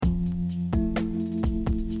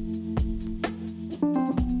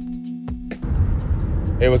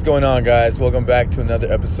Hey, what's going on, guys? Welcome back to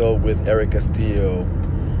another episode with Eric Castillo,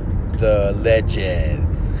 the legend.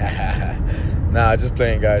 Nah, just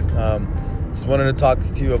playing, guys. Just wanted to talk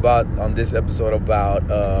to you about, on this episode, about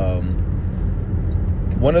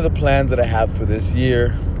one of the plans that I have for this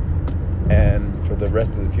year and for the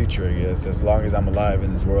rest of the future, I guess, as long as I'm alive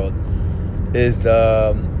in this world, is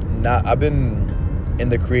I've been in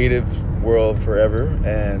the creative world forever,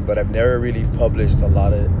 but I've never really published a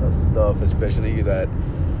lot of stuff, especially that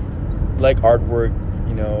like artwork,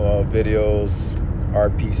 videos,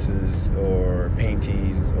 art pieces, or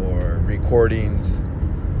paintings, or recordings,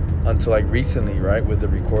 until like recently, right? With the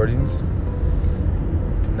recordings,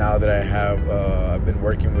 now that I have, I've been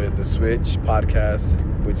working with the Switch podcast,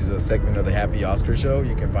 which is a segment of the Happy Oscar Show.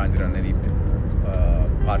 You can find it on any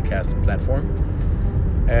podcast platform.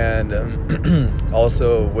 And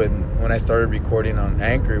also when I started recording on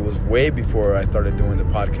Anchor, it was way before I started doing the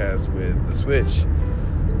podcast with the Switch.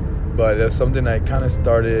 But it's something I kind of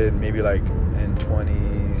started maybe like in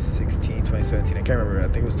 2016, 2017. I can't remember. I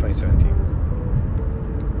think it was 2017.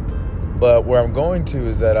 But where I'm going to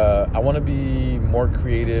is that I want to be more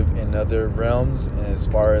creative in other realms, as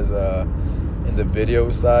far as in the video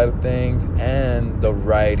side of things and the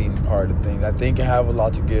writing part of things. I think I have a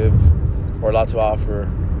lot to give, or a lot to offer,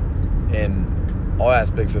 in all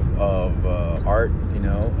aspects of art. I'm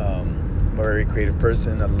a very creative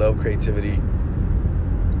person. I love creativity.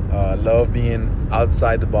 I love being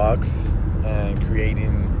outside the box and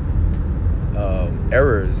creating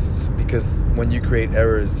errors, because when you create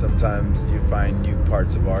errors, sometimes you find new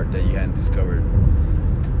parts of art that you hadn't discovered,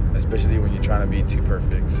 especially when you're trying to be too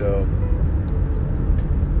perfect. So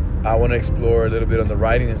I want to explore a little bit on the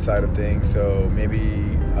writing side of things. So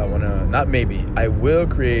I will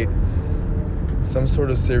create some sort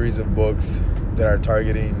of series of books that are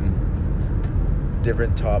targeting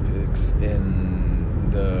different topics in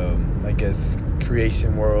the, I guess,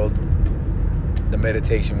 creation world, the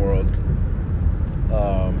meditation world,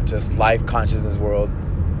 just life consciousness world,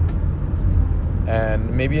 and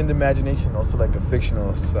maybe in the imagination also, like a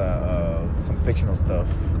fictional, some fictional stuff.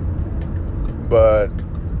 But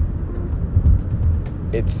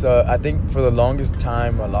it's I think for the longest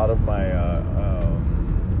time, a lot of my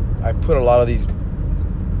I've put a lot of these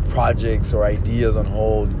projects or ideas on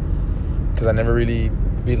hold, because I never really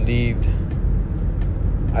believed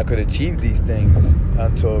I could achieve these things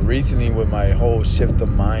until recently, when my whole shift of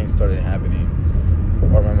mind started happening,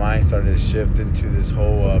 or my mind started to shift into this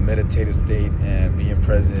whole meditative state and being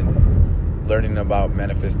present, learning about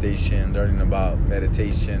manifestation, learning about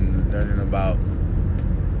meditation, learning about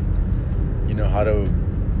how to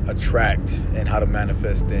attract and how to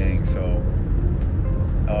manifest things. So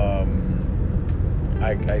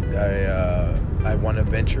I want to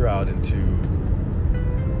venture out in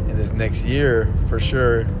this next year, for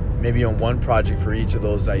sure, maybe on one project for each of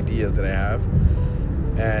those ideas that I have,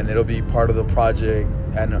 and it'll be part of the project,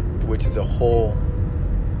 and which is a whole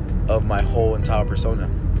of my whole entire persona.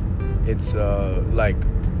 It's like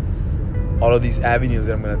all of these avenues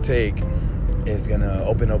that I'm gonna take is gonna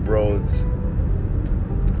open up roads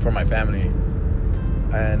for my family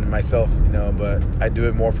and myself, but I do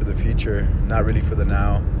it more for the future, not really for the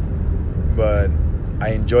now. But I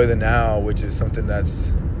enjoy the now, which is something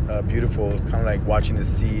that's beautiful. It's kind of like watching the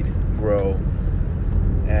seed grow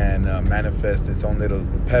and manifest its own little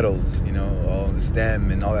petals, all the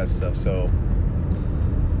stem and all that stuff. So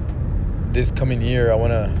this coming year, I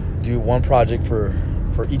want to do one project for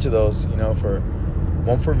each of those, for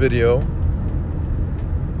one for video,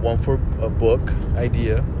 one for a book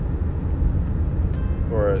idea,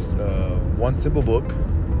 or one simple book.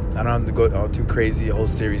 I don't have to go too crazy, a whole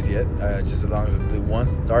series yet. It's just as long as I do one,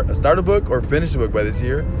 start a book or finish a book by this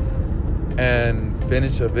year, and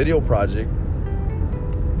finish a video project.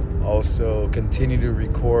 Also continue to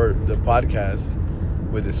record the podcast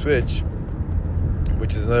with the Switch,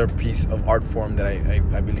 which is another piece of art form that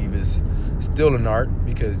I believe is still an art,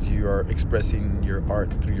 because you are expressing your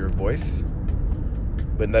art through your voice,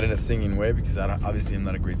 but not in a singing way, because obviously I'm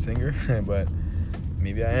not a great singer, but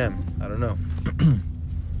maybe I am. I don't know.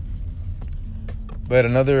 But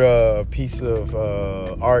another piece of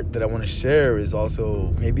art that I want to share is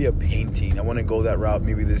also maybe a painting. I want to go that route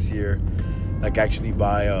maybe this year, like actually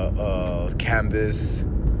buy a canvas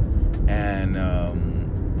and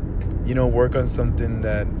work on something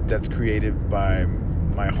that's created by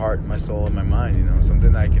my heart, my soul, and my mind.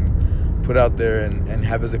 Something I can put out there and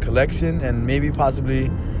have as a collection, and maybe possibly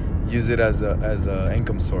use it as a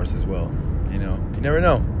income source as well. You never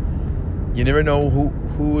know. You never know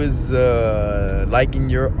who is liking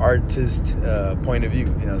your artist point of view,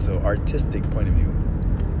 so artistic point of view.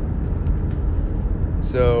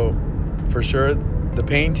 So for sure, the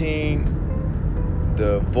painting,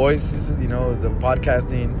 the voices, the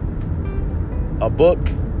podcasting, a book,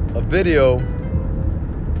 a video,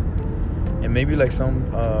 and maybe like some,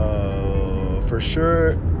 for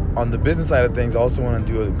sure, on the business side of things, I also want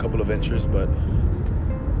to do a couple of ventures, but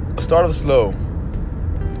I'll start off slow.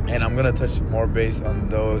 And I'm going to touch more base on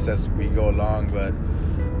those as we go along. But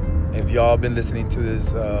if y'all been listening to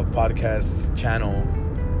this podcast channel,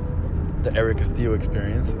 the Eric Castillo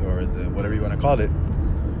Experience, or the whatever you want to call it,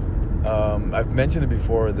 I've mentioned it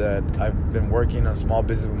before that I've been working on small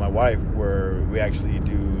business with my wife, where we actually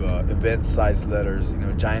do event-sized letters,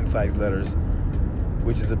 giant-sized letters,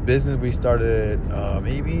 which is a business we started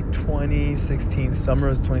maybe 2016, summer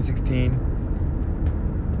of 2016,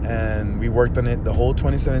 and we worked on it the whole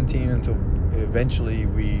 2017 until eventually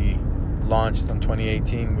we launched on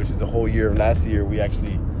 2018, which is the whole year of last year. We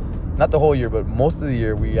actually, not the whole year, but most of the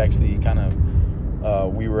year, we actually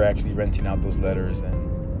we were actually renting out those letters,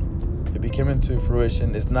 and it became into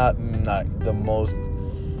fruition. It's not the most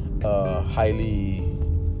highly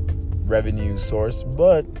revenue source,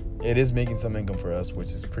 but it is making some income for us,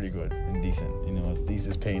 which is pretty good and decent. It's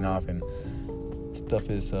these paying off, and stuff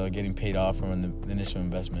is getting paid off from the initial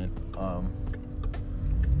investment.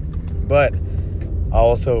 But we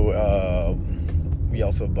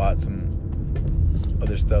also bought some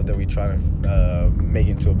other stuff that we try to make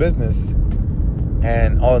into a business,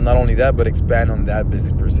 and not only that, but expand on that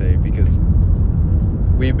business per se, because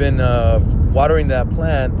we've been watering that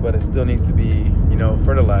plant, but it still needs to be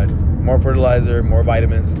fertilized, more fertilizer, more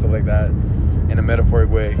vitamins and stuff like that, in a metaphoric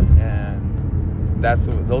way. And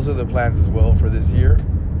those are the plans as well for this year.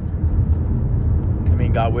 I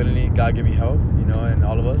mean, God willing, God give me health, and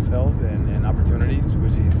all of us health and opportunities,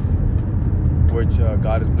 which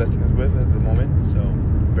God is blessing us with at the moment. So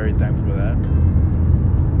I'm very thankful for that.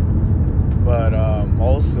 But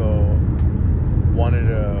also wanted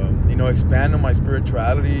to, expand on my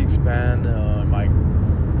spirituality, expand on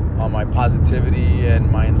my positivity and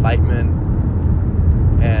my enlightenment,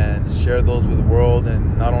 and share those with the world,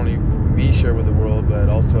 and not only me share with the world, but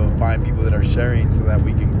also find people that are sharing, so that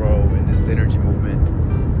we can grow in this synergy movement,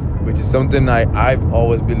 which is something I've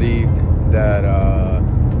always believed that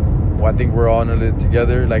I think we're all in it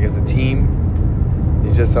together, like as a team.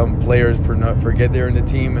 It's just some players forget they're in the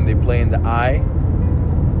team and they play in the I.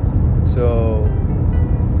 So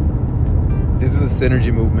this is a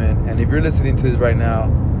synergy movement, and if you're listening to this right now,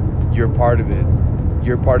 you're part of it.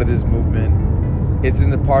 You're part of this movement. It's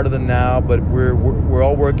in the part of the now, but we're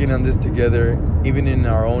all working on this together, even in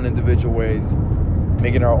our own individual ways,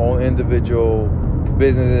 making our own individual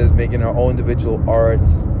businesses, making our own individual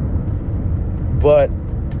arts. But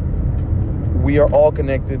we are all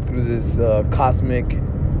connected through this cosmic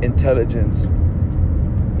intelligence.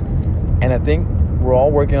 And I think we're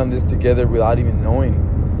all working on this together without even knowing.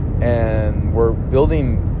 And we're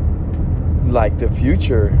building like the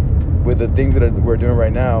future with the things that we're doing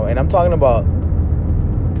right now. And I'm talking about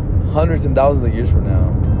hundreds and thousands of years from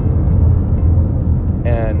now.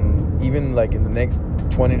 And even like in the next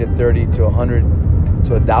 20 to 30 to 100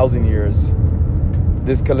 to 1,000 years,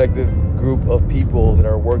 this collective group of people that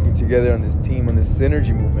are working together on this team, on this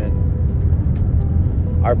synergy movement,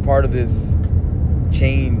 are part of this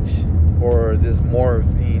change or this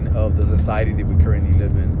morphing of the society that we currently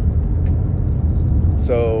live in.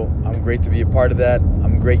 So I'm great to be a part of that.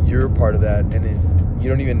 I'm great you're a part of that. And if you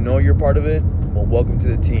don't even know you're part of it, well, welcome to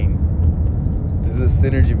the team. This is a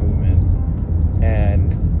synergy movement.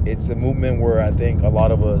 And it's a movement where I think a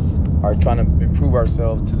lot of us are trying to improve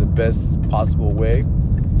ourselves to the best possible way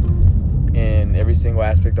in every single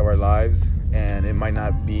aspect of our lives. And it might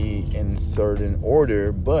not be in certain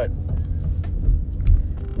order, but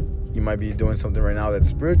you might be doing something right now that's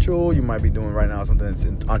spiritual. You might be doing right now something that's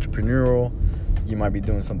entrepreneurial. You might be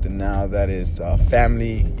doing something now that is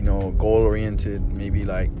family, goal-oriented. Maybe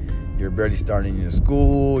like you're barely starting your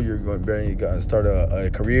school. You're barely going to start a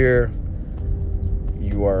career.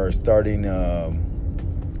 You are starting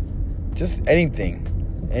just anything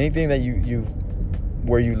that you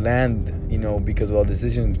where you land, because of all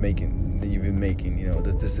decisions making that you've been making.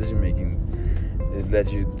 The decision making has led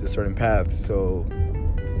you to a certain path. So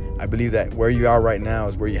I believe that where you are right now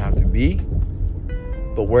is where you have to be,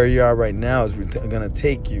 but where you are right now is going to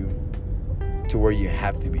take you to where you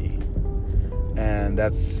have to be. And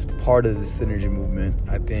that's part of the synergy movement.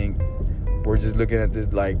 I think we're just looking at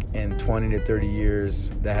this like in 20 to 30 years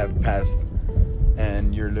that have passed,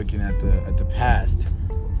 and you're looking at the past,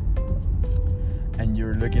 and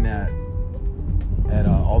you're looking at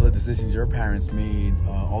all the decisions your parents made,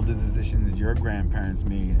 all the decisions your grandparents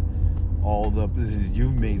made, all the decisions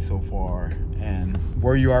you've made so far, and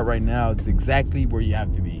where you are right now is exactly where you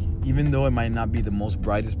have to be, even though it might not be the most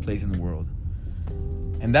brightest place in the world.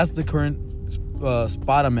 And that's the current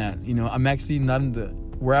spot I'm at. You know, I'm actually not in the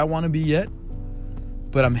where I want to be yet,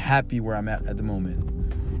 but I'm happy where I'm at the moment,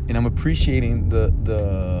 and I'm appreciating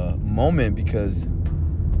the moment because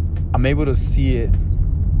I'm able to see it.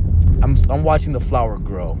 I'm watching the flower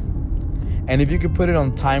grow, and if you could put it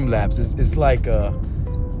on time lapse, it's like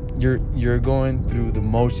you're going through the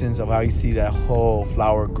motions of how you see that whole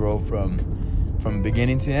flower grow from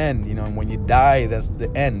beginning to end. You know, and when you die, that's the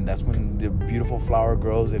end. That's when the beautiful flower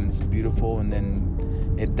grows and it's beautiful, and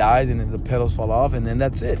then it dies and then the petals fall off, and then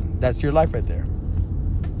that's it. That's your life right there.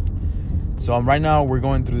 So right now we're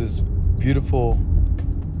going through this beautiful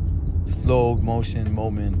slow motion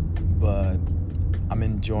moment, but I'm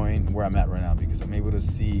enjoying where I'm at right now because I'm able to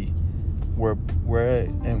see where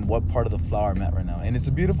and what part of the flower I'm at right now. And it's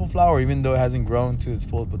a beautiful flower, even though it hasn't grown to its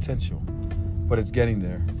full potential, but it's getting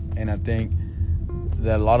there. And I think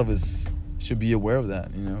that a lot of us should be aware of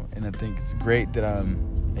that, you know. And I think it's great that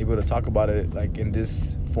I'm able to talk about it like in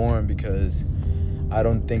this form, because I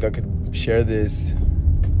don't think I could share this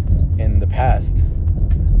in the past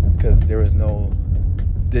because there was no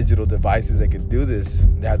digital devices that could do this,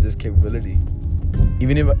 that have this capability.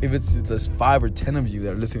 Even if it's just 5 or 10 of you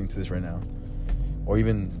that are listening to this right now, or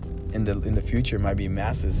even in the future, might be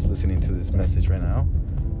masses listening to this message right now,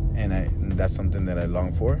 and that's something that I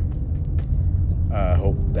long for. I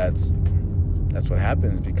hope that's what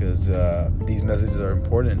happens, because these messages are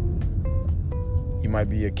important. You might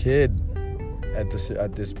be a kid at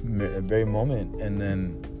this very moment, and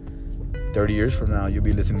then 30 years from now, you'll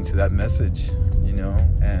be listening to that message, you know,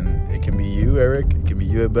 and it can be you, Eric, it can be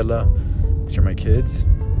you, Bella, which are my kids.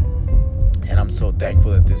 And I'm so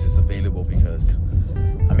thankful that this is available, because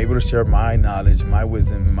I'm able to share my knowledge, my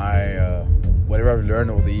wisdom, my whatever I've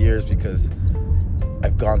learned over the years, because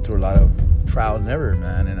I've gone through a lot of trial and error,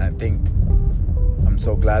 man. And I think I'm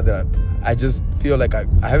so glad that I just feel like I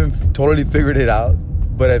haven't totally figured it out,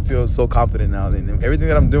 but I feel so confident now that everything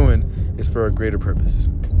that I'm doing is for a greater purpose.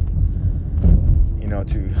 You know,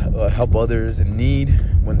 to help others in need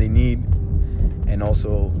when they need, and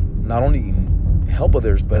also not only help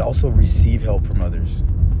others, but also receive help from others.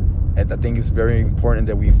 And I think it's very important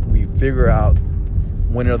that we figure out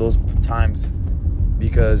when are those times,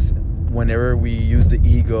 because whenever we use the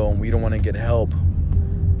ego and we don't want to get help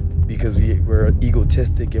because we're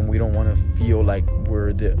egotistic and we don't want to feel like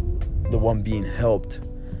we're the one being helped,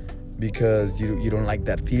 because you don't like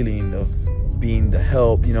that feeling of being the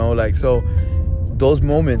help, you know, like, so those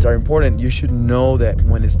moments are important. You should know that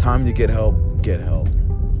when it's time to get help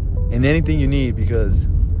in anything you need, because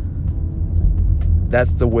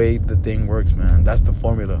that's the way the thing works, man. That's the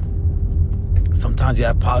formula. Sometimes you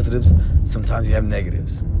have positives, sometimes you have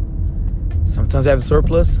negatives. Sometimes you have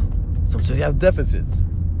surplus, sometimes you have deficits.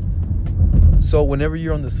 So whenever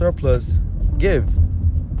you're on the surplus, give.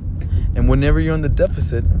 And whenever you're on the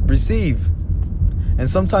deficit, receive. And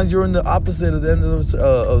sometimes you're in the opposite of the end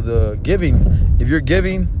of the giving. If you're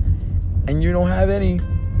giving and you don't have any,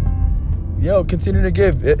 continue to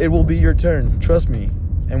give. It will be your turn. Trust me.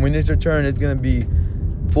 And when it's your turn, it's going to be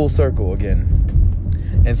full circle again.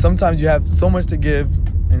 And sometimes you have so much to give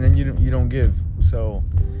and then you don't give. So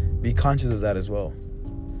be conscious of that as well.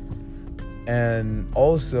 And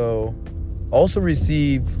also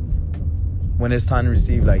receive when it's time to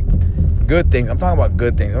receive, like, good things. I'm talking about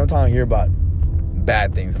good things. I'm not talking here about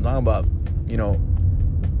bad things. I'm talking about,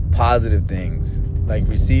 positive things, like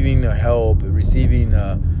receiving a help, receiving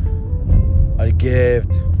a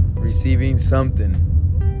gift, receiving something,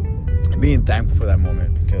 and being thankful for that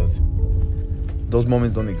moment, because those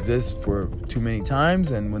moments don't exist for too many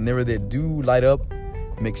times. And whenever they do light up,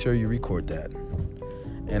 make sure you record that.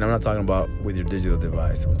 And I'm not talking about with your digital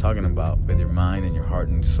device. I'm talking about with your mind and your heart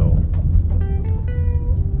and soul.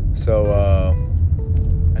 So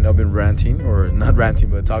I know I've been ranting, or not ranting,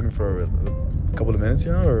 but talking for a couple of minutes,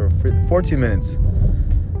 or 14 minutes.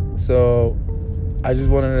 So I just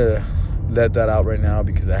wanted to let that out right now,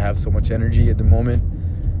 because I have so much energy at the moment,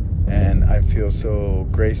 and I feel so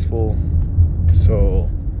graceful, so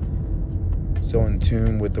in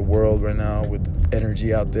tune with the world right now, with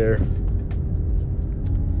energy out there.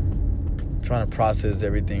 Trying to process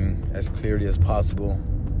everything as clearly as possible,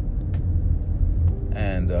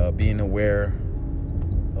 and being aware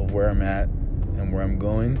of where I'm at and where I'm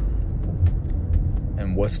going,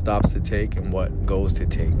 and what stops to take and what goes to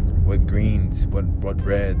take, what greens, what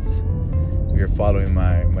reds. If you're following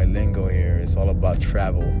my lingo here, it's all about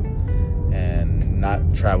travel, and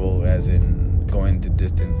not travel as in going to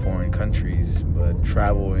distant foreign countries, but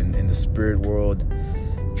travel in the spirit world,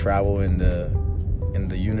 travel in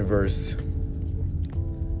the universe.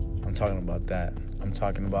 I'm talking about that. I'm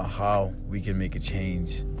talking about how we can make a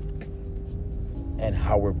change and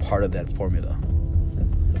how we're part of that formula.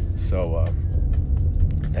 So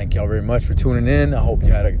thank y'all very much for tuning in. I hope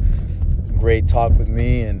you had a great talk with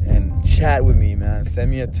me and chat with me, man. Send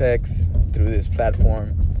me a text through this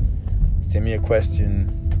platform. Send me a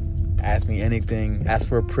question. Ask me anything. Ask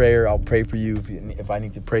for a prayer. I'll pray for you if I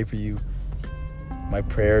need to pray for you. My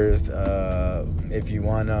prayers. If you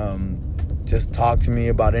want just talk to me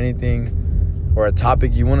about anything or a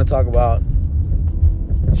topic you want to talk about,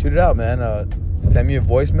 shoot it out, man. Send me a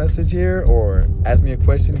voice message here or ask me a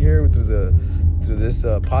question here through this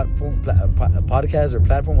podcast or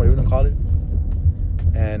platform, whatever you want to call it.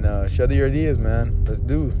 And share your ideas, man. Let's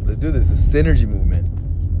do this. It's a synergy movement.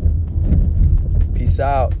 Peace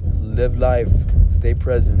out. Live life. Stay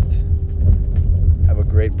present. Have a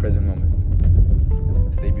great present moment.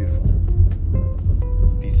 Stay beautiful.